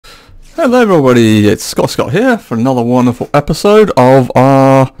Hello everybody, it's Scott here for another wonderful episode of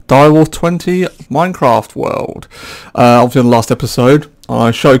our DireWolf20 Minecraft world. Obviously in the last episode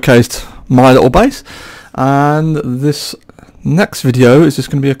I showcased my little base, and this next video is just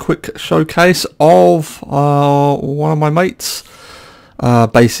going to be a quick showcase of one of my mates'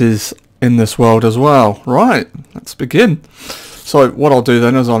 bases in this world as well. Right, let's begin. So what I'll do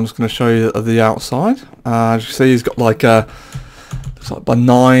then is I'm just going to show you the outside. As you can see, he's got like looks like by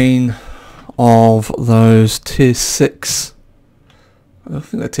 9 of those tier 6, I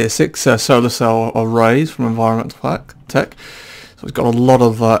think they're tier 6 solar cell arrays from Environmental Tech. So he's got a lot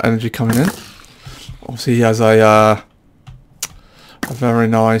of energy coming in. Obviously he has a very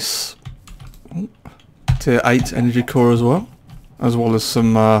nice tier 8 energy core as well as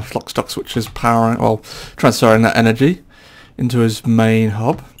some flux ducts which is transferring that energy into his main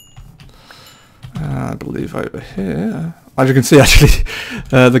hub. I believe over here, as you can see, actually,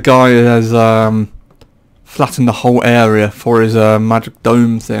 the guy has flattened the whole area for his magic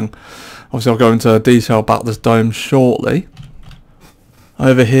dome thing. Obviously, I'll go into detail about this dome shortly.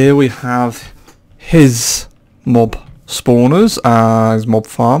 Over here, we have his mob spawners, his mob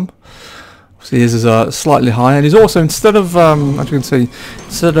farm. Obviously, his is slightly higher, and he's also, instead of, as you can see,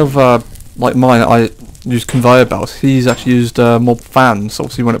 instead of like mine, I used conveyor belts. He's actually used mob fans.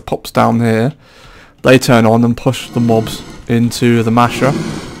 Obviously, when it pops down here, they turn on and push the mobs into the masher,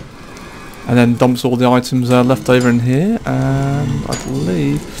 and then dumps all the items left over in here. And I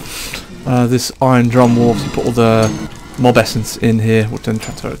believe this iron drum will obviously put all the mob essence in here, which then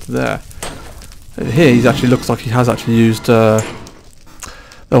transfer it to there. Over here, he actually looks like he has actually used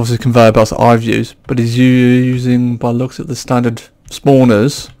obviously conveyor belts that I've used, but he's using, by the looks at the standard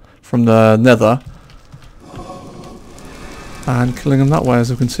spawners from the Nether, and killing them that way.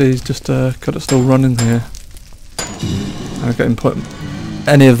 As you can see, he's just got it still running here. And getting put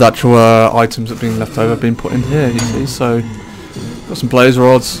any of the actual items that have been left over being put in here, you see. So got some blaze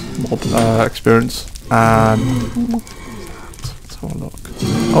rods, mob experience, and let's have a look.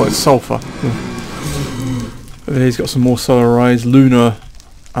 Oh, it's sulfur. He's got some more solar arrays, lunar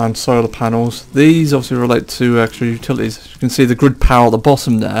and solar panels. These obviously relate to extra utilities. As you can see the grid power at the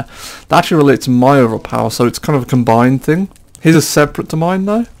bottom there, that actually relates to my overall power, so it's kind of a combined thing. His is separate to mine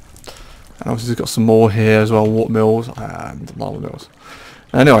though. And obviously he's got some more here as well, water mills and lava mills.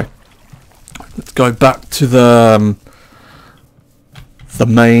 Anyway, let's go back to the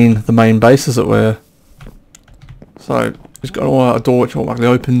main base, as it were. So he's got a door which automatically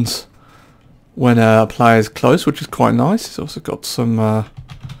opens when a player is close, which is quite nice. He's also got some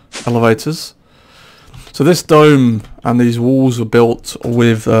elevators. So this dome and these walls were built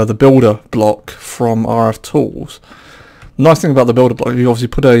with the builder block from RF Tools. Nice thing about the builder block, you obviously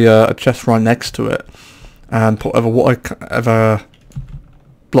put a chest right next to it and put whatever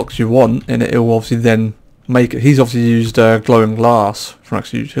blocks you want in it. It will obviously then make it. He's obviously used glowing glass from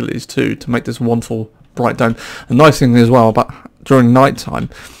actual utilities too to make this wonderful bright dome. The nice thing as well about during night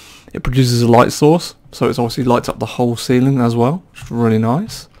time, it produces a light source, so it's obviously lights up the whole ceiling as well, which is really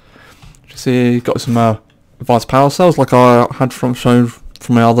nice. You see, got some advanced power cells like I had shown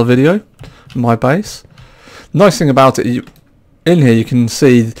from my other video, my base. Nice thing about it, in here you can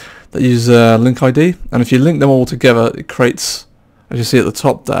see that you use link ID, and if you link them all together, it creates, as you see at the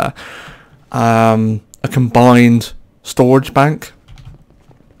top there, a combined storage bank.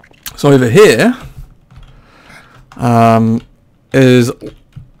 So over here is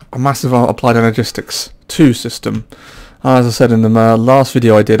a massive Applied Energistics 2 system. As I said in the last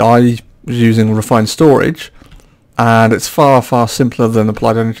video I did, I was using refined storage, and it's far simpler than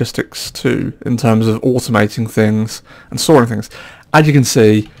Applied Energistics 2 in terms of automating things and storing things. As you can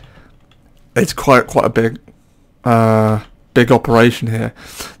see, it's quite a big operation here.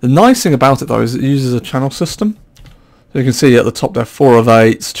 The nice thing about it though is it uses a channel system. So you can see at the top there, 4 of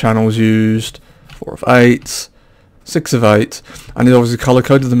 8 channels used, 4 of 8, 6 of 8, and it obviously color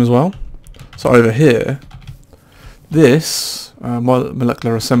coded them as well. So over here, this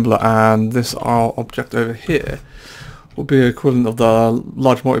molecular assembler and this object over here will be equivalent of the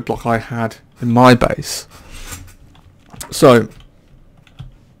large multi-block I had in my base. So,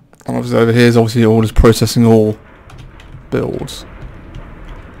 and obviously over here is obviously all this processing all builds.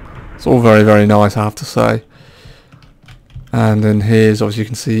 It's all very nice, I have to say. And then here's obviously you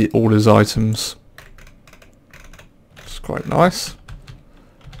can see all his items. It's quite nice.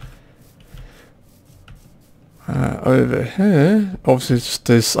 Over here, obviously it's just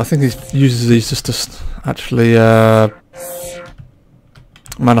this. I think he uses these just to actually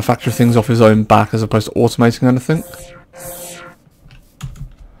manufacture things off his own back, as opposed to automating anything.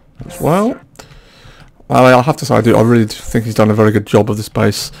 As well, I have to say I really do think he's done a very good job of this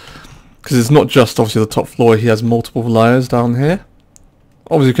base. because it's not just obviously the top floor. He has multiple layers down here.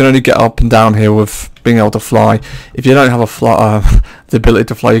 Obviously, you can only get up and down here with being able to fly. If you don't have the ability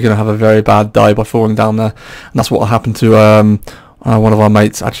to fly, you're going to have a very bad day by falling down there. And that's what happened to one of our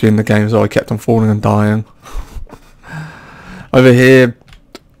mates actually in the game. So I kept on falling and dying. Over here,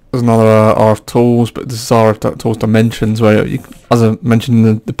 there's another RF Tools, but this is RF Tools Dimensions, where, as I mentioned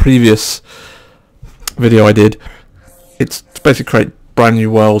in the previous video I did, it's to basically create brand new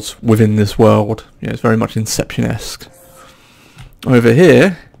worlds within this world. Yeah, it's very much Inception-esque. Over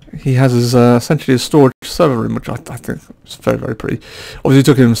here, he has his essentially his storage server room, which I think is very, very pretty. Obviously, he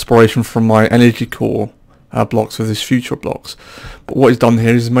took inspiration from my energy core blocks with his future blocks. But what he's done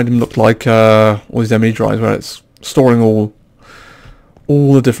here is made him look like all these ME drives, where it's storing all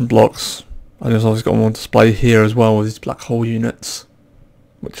the different blocks. And he's obviously got them on display here as well with these black hole units,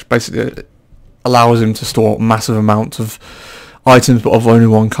 which basically allows him to store massive amounts of items, but of only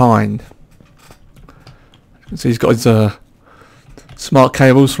one kind. You can see he's got his smart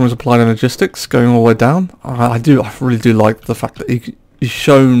cables from his applied energistics going all the way down. I really do like the fact that he's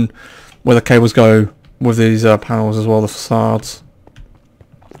shown where the cables go with these panels as well, the facades.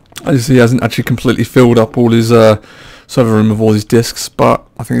 As he hasn't actually completely filled up all his server room with all these discs, but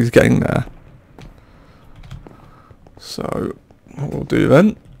I think he's getting there. So what we'll do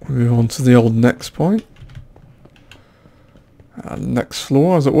then, we'll move on to the old next point. Next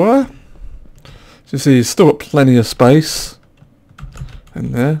floor, as it were. So you see he's still got plenty of space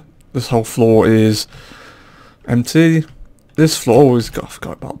in there. This whole floor is empty. This floor I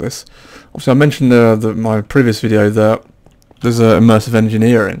forgot about this. Obviously I mentioned my previous video that there's immersive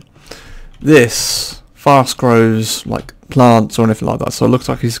engineering. This fast grows like plants or anything like that, so it looks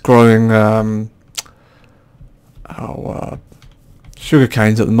like he's growing sugar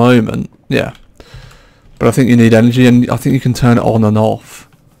canes at the moment. Yeah, but I think you need energy, and I think you can turn it on and off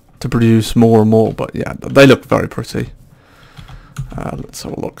to produce more and more. But yeah, they look very pretty. Let's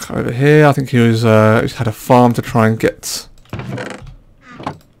have a look over here. I think he was he's had a farm to try and get.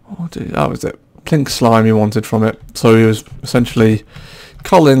 That was it. Pink slime he wanted from it. So he was essentially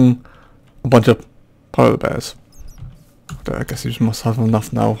culling a bunch of polar bears. I guess he just must have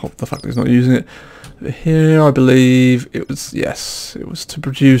enough now of the fact that he's not using it. Over here, I believe it was, yes, it was to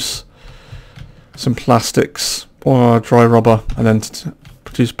produce some plastics or dry rubber, and then to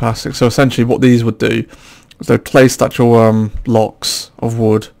produce plastic. So essentially, what these would do is they place actual blocks of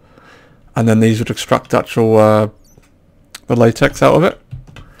wood, and then these would extract actual the latex out of it,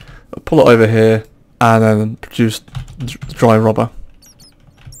 pull it over here, and then produce dry rubber.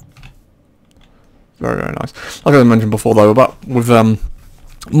 Very, very nice. Like I mentioned before though, about with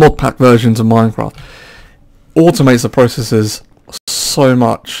Modpack versions of Minecraft, automates the processes so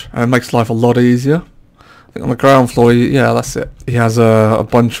much and makes life a lot easier. I think on the ground floor, yeah, that's it. He has a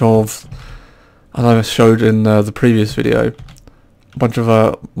bunch of, as I showed in the previous video, a bunch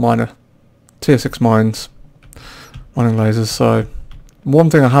of minor tier 6 mines, mining lasers. So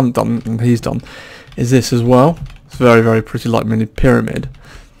one thing I haven't done, and he's done, is this as well. It's very, very pretty, like mini pyramid.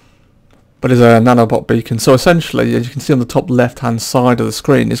 But it's a nanobot beacon. So essentially, as you can see on the top left-hand side of the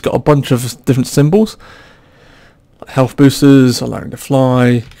screen, it's got a bunch of different symbols. Health boosters, allowing to fly,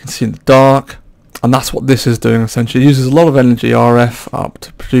 you can see in the dark. And that's what this is doing, essentially. It uses a lot of energy, RF, up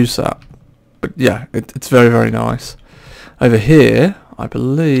to produce that. But yeah, it's very, very nice. Over here, I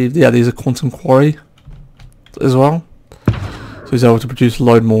believe, yeah, these are quantum quarry as well. So he's able to produce a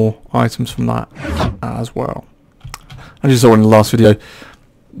load more items from that as well. As you saw in the last video,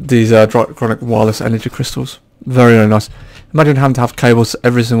 these chronic wireless energy crystals, very, very nice. Imagine having to have cables to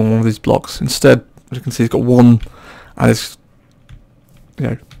every single one of these blocks. Instead, as you can see, it's got one, and it's, you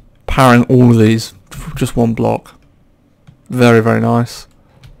know, powering all of these for just one block. Very, very nice.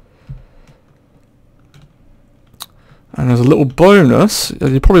 And there's a little bonus.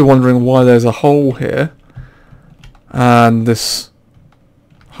 You're probably wondering why there's a hole here and this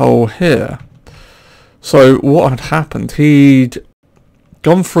hole here. So what had happened, he'd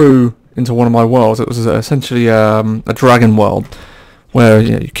gone through into one of my worlds. It was essentially a dragon world where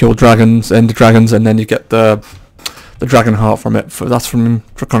you kill dragons, ender dragons, and then you get the dragon heart from it. That's from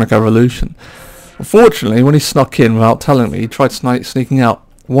Draconic Evolution. Unfortunately, when he snuck in without telling me, he tried sneaking out.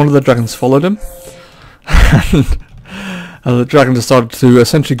 One of the dragons followed him, and the dragon decided to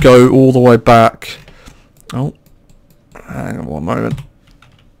essentially go all the way back. Oh, hang on one moment.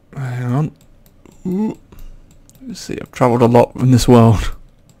 Hang on. Ooh. Let's see, I've travelled a lot in this world.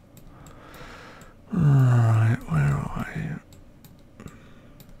 Right, where are you?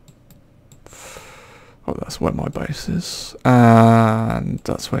 Oh, that's where my base is. And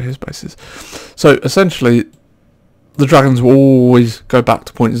that's where his base is. So, essentially, the dragons will always go back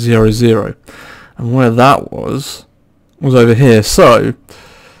to point 0, and where that was over here. So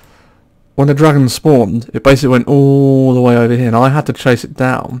when the dragon spawned, it basically went all the way over here, and I had to chase it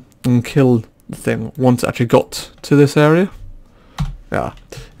down and kill the thing once it actually got to this area. Yeah,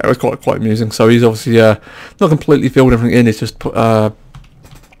 it was quite amusing. So he's obviously not completely filled everything in. It's just put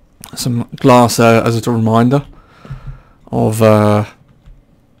some glass as a reminder of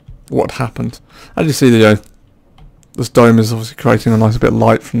what happened. As you see, this dome is obviously creating a nice bit of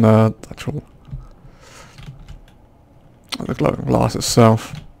light from the actual the glowing glass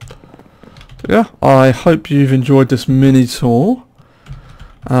itself. But yeah, I hope you've enjoyed this mini tour,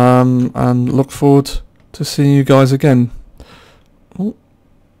 and look forward to seeing you guys again. Oh,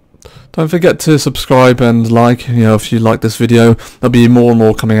 don't forget to subscribe and like, if you like this video. There'll be more and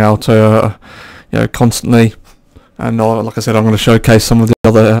more coming out, constantly. And like I said, I'm going to showcase some of the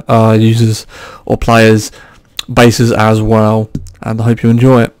other users or players' bases as well. And I hope you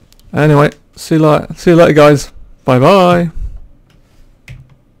enjoy it. Anyway, see you later, guys. Bye bye.